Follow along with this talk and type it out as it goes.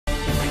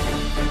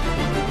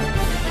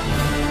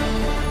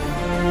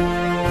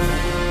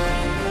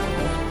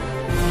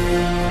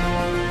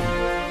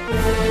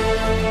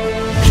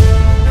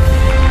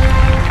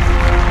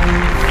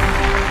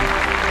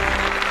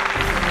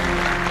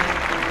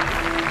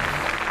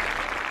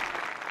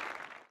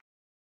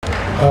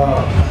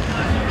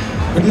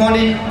Good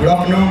morning, good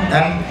afternoon,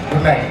 and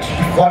good night,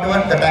 whatever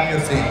the time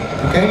you're saying.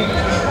 Okay?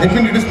 Let me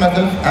introduce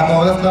myself. I'm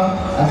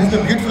ASLAM, and this is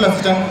my beautiful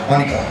assistant,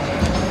 Monica.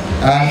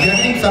 And we are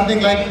doing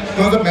something like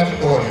close-up magic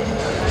over here.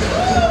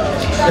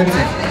 Let's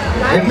see.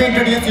 Let me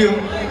introduce you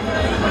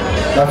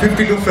my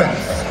 52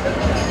 friends.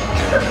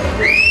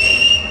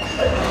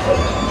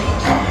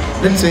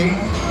 Let's see.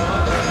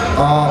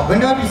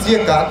 Whenever we see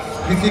a card,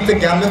 we see the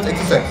gamblers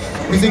exercise.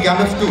 We see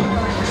gamblers too.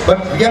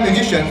 But we are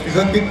magicians, we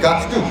don't pick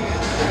cards too.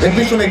 Let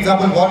me show an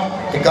example what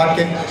a card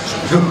can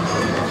do.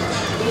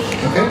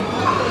 Okay?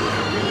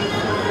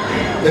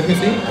 Let me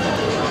see.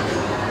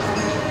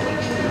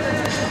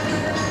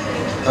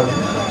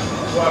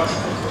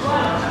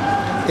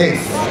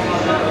 Ace.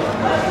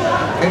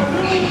 Okay?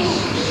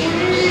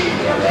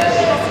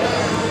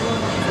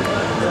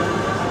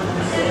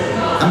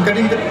 I'm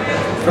cutting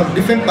from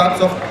different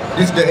parts of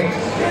this deck,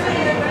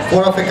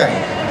 4 of a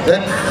kind.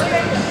 That's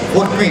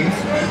 4 queens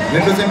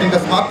representing the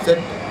smart set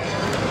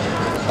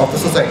of the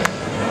society.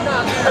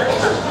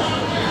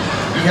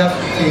 We have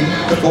seen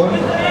the 4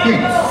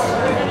 queens.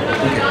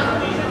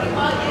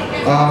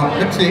 Okay.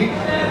 Let's see.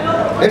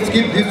 Let's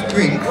keep these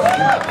queens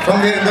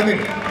somewhere in the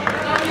middle.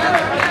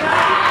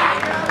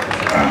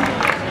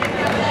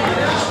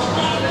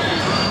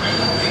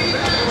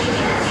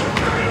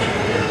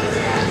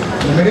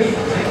 In the middle.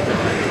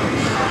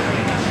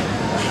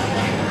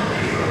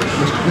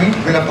 This queen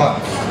will apart.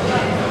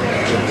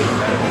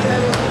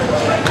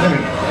 In the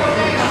middle.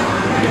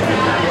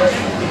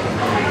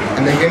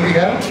 And again we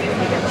have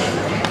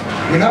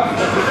enough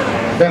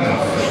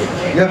diamonds.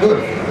 We are good.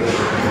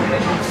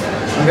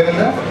 And then in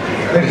the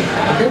middle.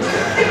 Okay?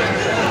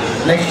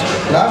 Next,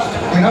 last,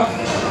 enough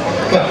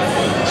clubs.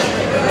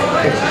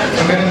 Okay.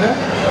 And then in the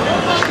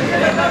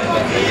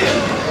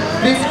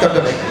please cut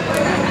the deck.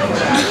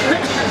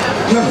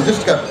 No,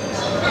 just cut.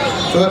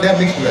 So that they are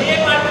mixed together.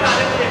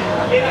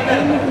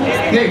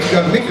 Yeah, if you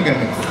are mixed, you can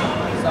mix.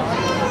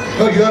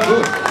 No, you are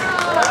good.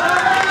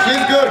 She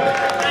is good.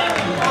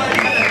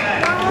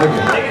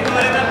 Okay.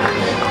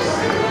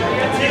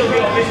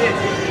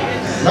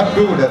 Not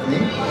too good at me.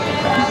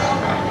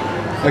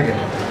 Okay.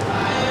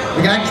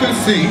 We can actually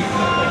see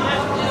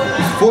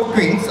these 4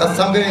 queens are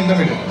somewhere in the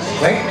middle,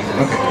 right?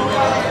 Okay.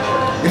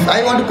 If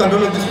I want to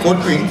control these 4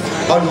 queens,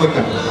 how do I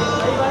control?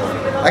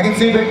 I can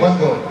see it like one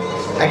board.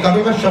 I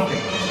control by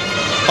shuffling.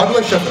 How do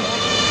I shuffle?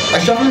 I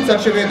shuffle in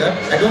such a way that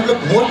I don't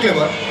look more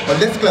clever or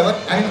less clever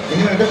and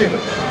anyone at the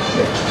table.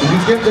 In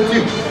this case, that's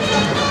you.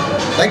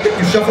 Like that,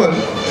 you shuffle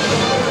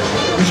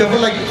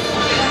like this,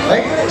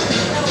 right?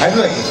 I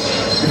do like this.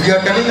 If you are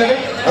cutting the deck,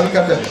 I will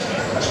cut the deck.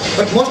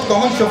 But most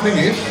common shuffling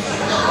is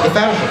the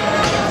fan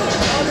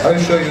shuffle. I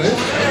will show you this.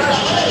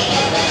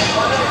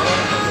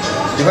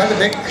 Divide the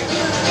deck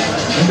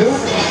into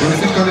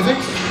 26,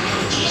 26.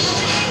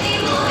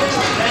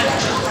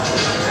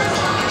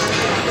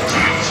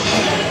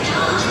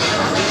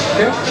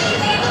 Okay?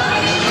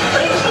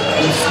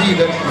 You see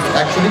that it's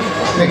actually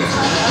mixed,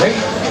 right?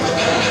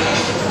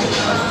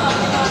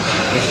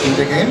 Let's do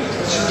it again.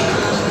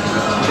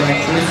 You can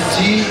actually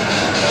see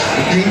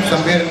the queen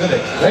somewhere in the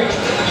deck, right?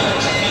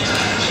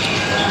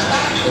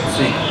 Let's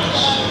see.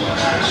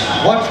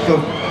 Watch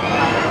closely.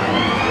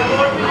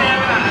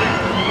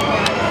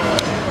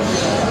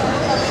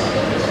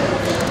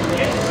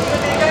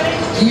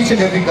 Each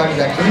and every card is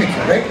actually mixed,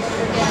 right?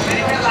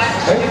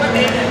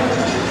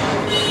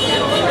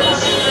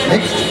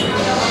 Next.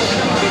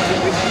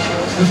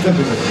 System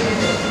business.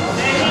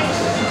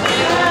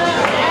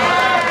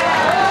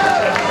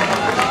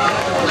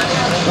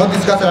 Now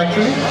these cards are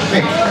actually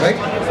mixed, right?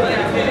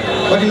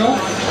 But you know,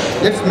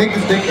 let's make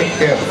this deck a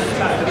chaos.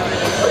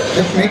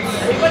 Let's make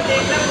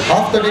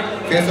half the deck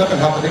face up and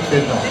half the deck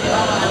face down.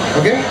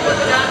 Okay?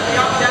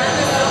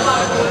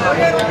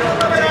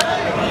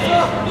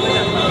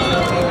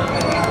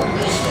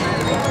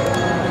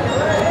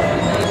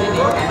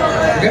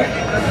 Okay?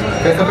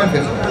 Face up and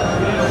face up.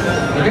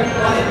 Okay?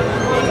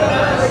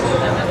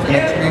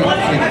 Next we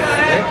see this,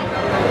 right?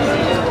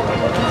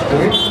 Do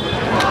it.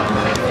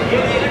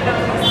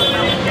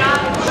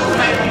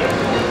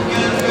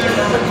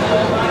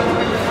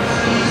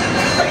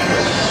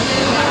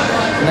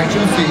 You can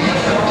actually see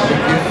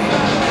like this,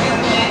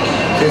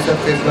 face up,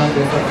 face down,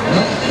 face up, you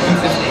know,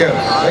 this is chaos,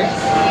 right?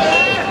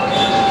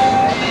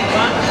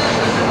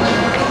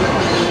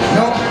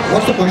 Now,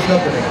 what's the position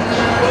of the deck?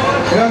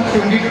 Around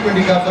 20 to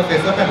 20 cards are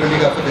face up and 20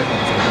 cards are face down,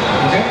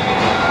 okay?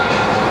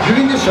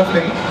 During this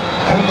shuffling,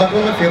 I will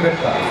control my favorite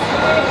cards.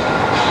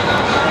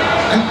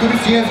 And to be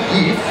seen as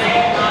is,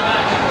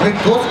 when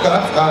those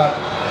cards are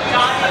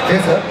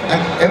face up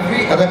and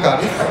every other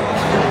card is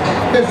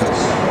face up.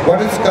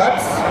 What is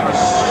cards?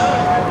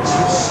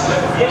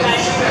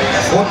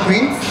 4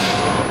 queens,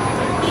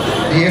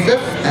 the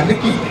aces and the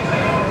king.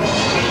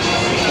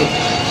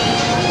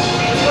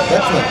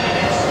 That's one.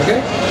 Okay?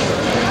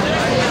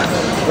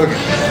 Okay.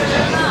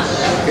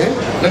 Okay.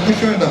 Let me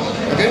show you them.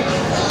 Okay?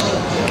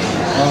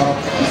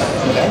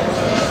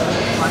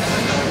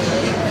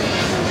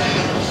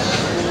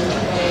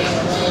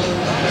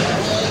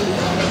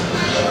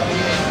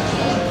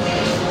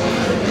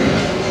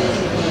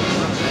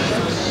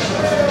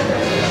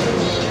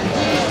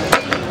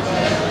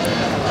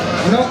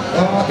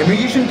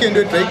 can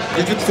do a trick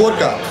just with 4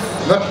 cards.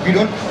 But we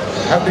don't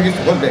have to use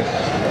the whole deck.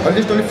 Or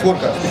just only 4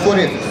 cards, 4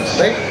 aces,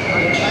 right?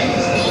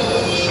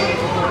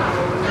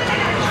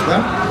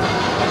 One.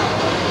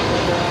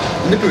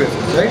 And the 2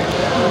 aces, right?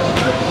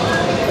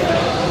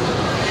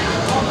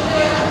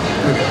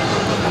 Okay.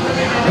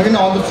 Now in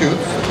all the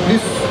suits,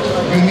 please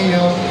give me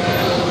your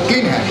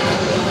clean hand.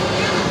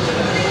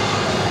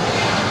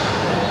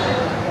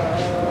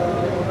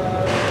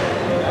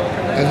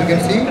 As you can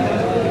see,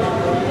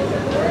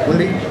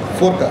 only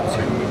 4 cards,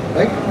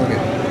 right? Okay.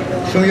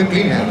 Show me your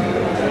clean hand.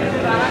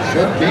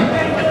 Sure, clean.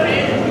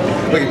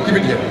 Okay, keep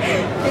it here.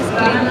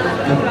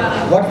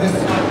 What is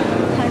this?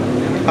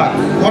 Heart.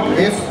 Not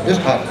ace,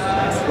 just hearts.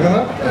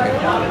 Remember? Okay.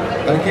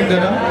 I'll keep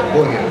that on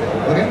over here.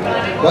 Okay.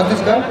 What's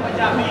this card?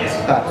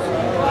 Hearts.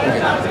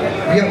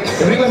 Okay.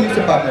 Everyone needs a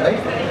partner,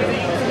 right?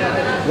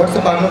 What's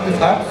the partner of this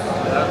heart?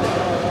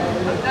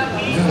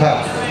 This is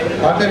hearts.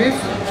 Partner is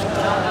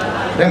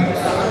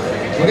diamonds.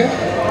 Okay?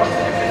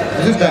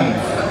 This is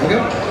diamonds. Okay?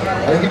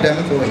 I'll keep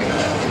diamonds over here.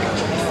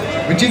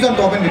 Which is on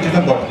top and which is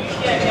on bottom?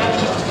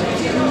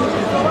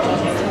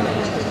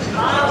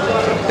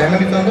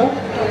 Diamond is on the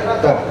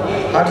top.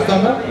 Heart is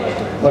on the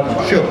bottom.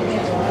 Sure.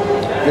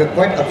 You are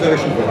quite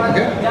observation-proof.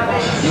 Okay?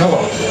 Now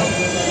what?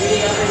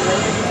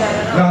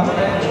 Now,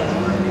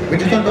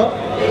 which is on top?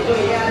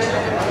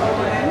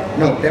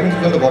 No, diamond is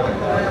on the bottom.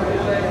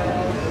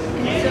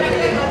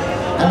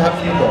 And heart is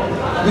on top.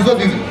 This was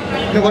easy.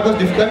 You know what was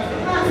difficult?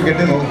 To get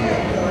them over here.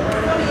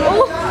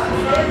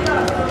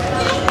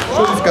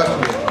 Show this card to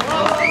me.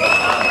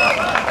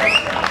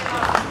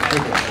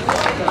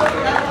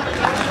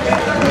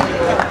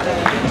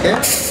 Okay,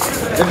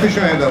 let me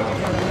show you the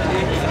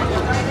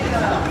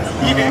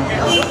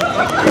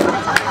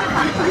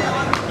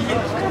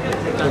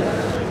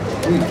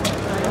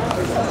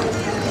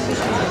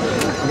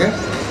okay,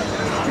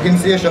 you can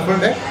see a shuffle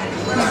deck,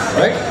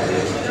 right?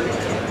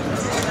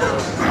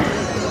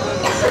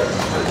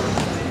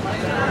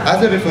 As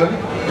a referral,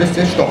 just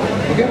say stop,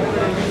 okay?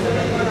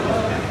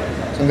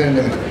 Somewhere in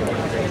the middle.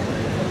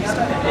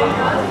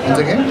 Once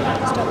again,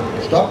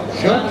 stop,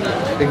 sure,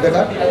 take the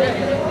card.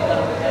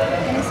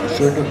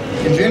 Show it to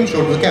Indian,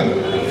 show it to the camera.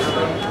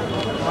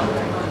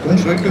 Don't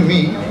show it to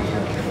me.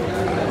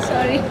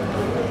 Sorry.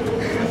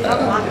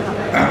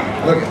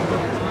 Okay.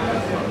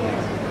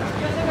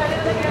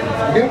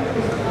 Okay?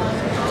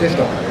 Say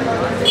stop.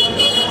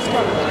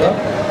 Stop.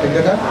 Take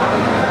the card.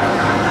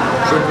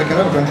 Show it to the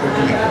camera, don't show it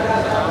to me.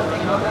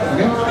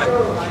 Okay?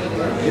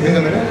 Keep in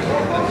the middle.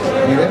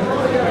 Anywhere.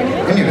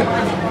 Anywhere.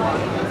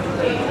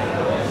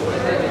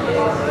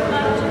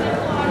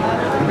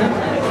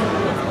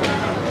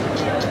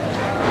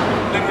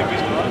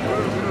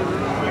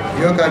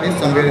 Your card is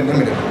somewhere in the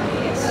middle.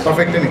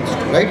 Perfectly mixed,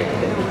 right?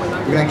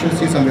 You can actually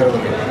see somewhere over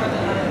here.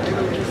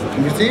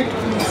 Can you see it?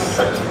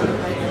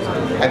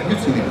 Have you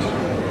seen it?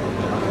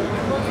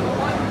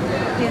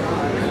 Yeah.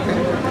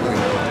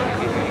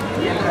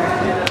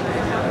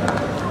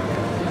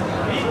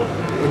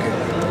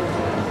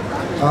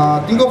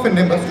 Okay. Think of a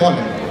number, small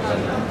number.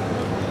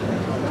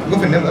 Think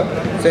of a number,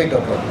 say it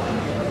out loud.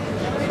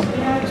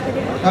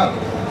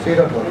 Say it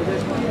out loud.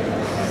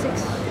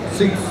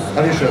 6.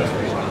 Are you sure?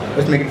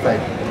 Let's make it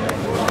 5.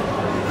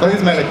 5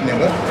 is my lucky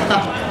number.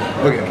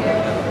 Okay.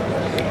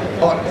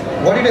 Or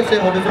what did I say?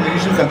 What is the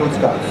magician control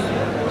stars?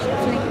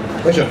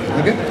 Oh, sure.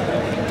 Okay.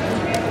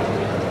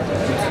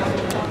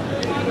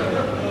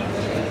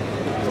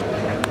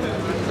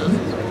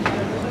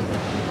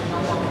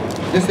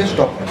 Just say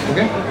stop.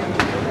 Okay.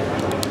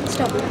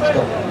 Stop.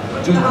 Stop.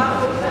 Choose one.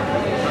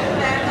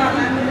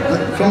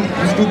 From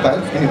these 2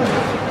 piles, anyone.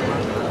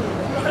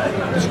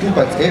 These 2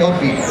 piles, A or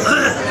B.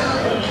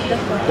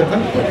 That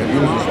one? Okay,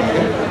 use this one.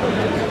 Okay.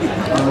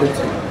 Let's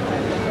see.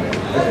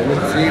 Okay,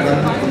 let's see 1,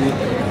 2, 3,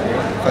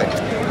 5.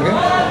 Okay?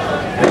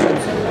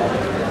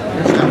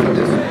 Let's stand for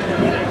this.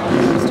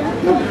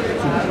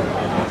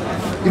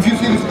 If you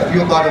see this card,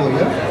 your card over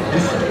here,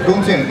 just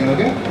don't say anything,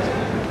 okay?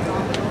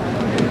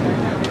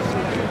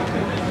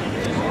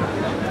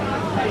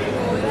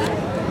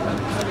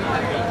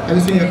 Have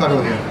you seen your card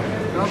over here?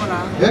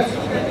 Yes?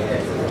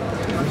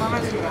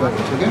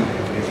 Okay.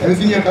 Have you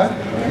seen your card?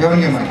 You have in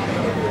your mind.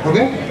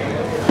 Okay?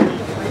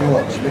 Now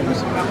watch. Let me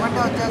see.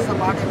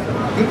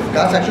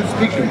 Cards actually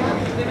speak to me.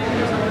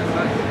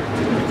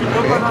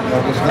 Okay.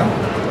 Not this one.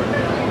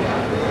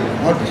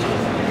 Not this one.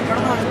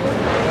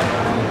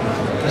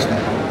 This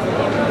one.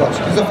 Watch.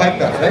 These are 5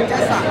 cards, right?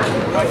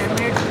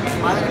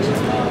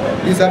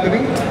 These are to be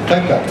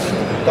 5 cards.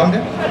 Come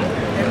there.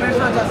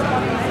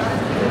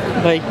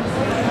 Bye.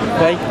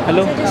 Bye.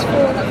 Hello.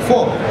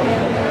 4.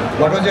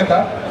 What was your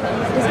card?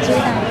 It's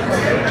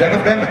J-Diamond. Jack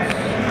of Diamonds.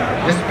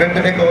 Just spread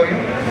the deck over you.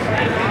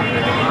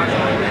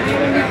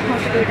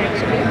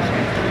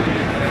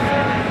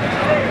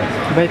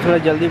 भाई थोड़ा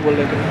जल्दी बोल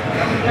रहे थे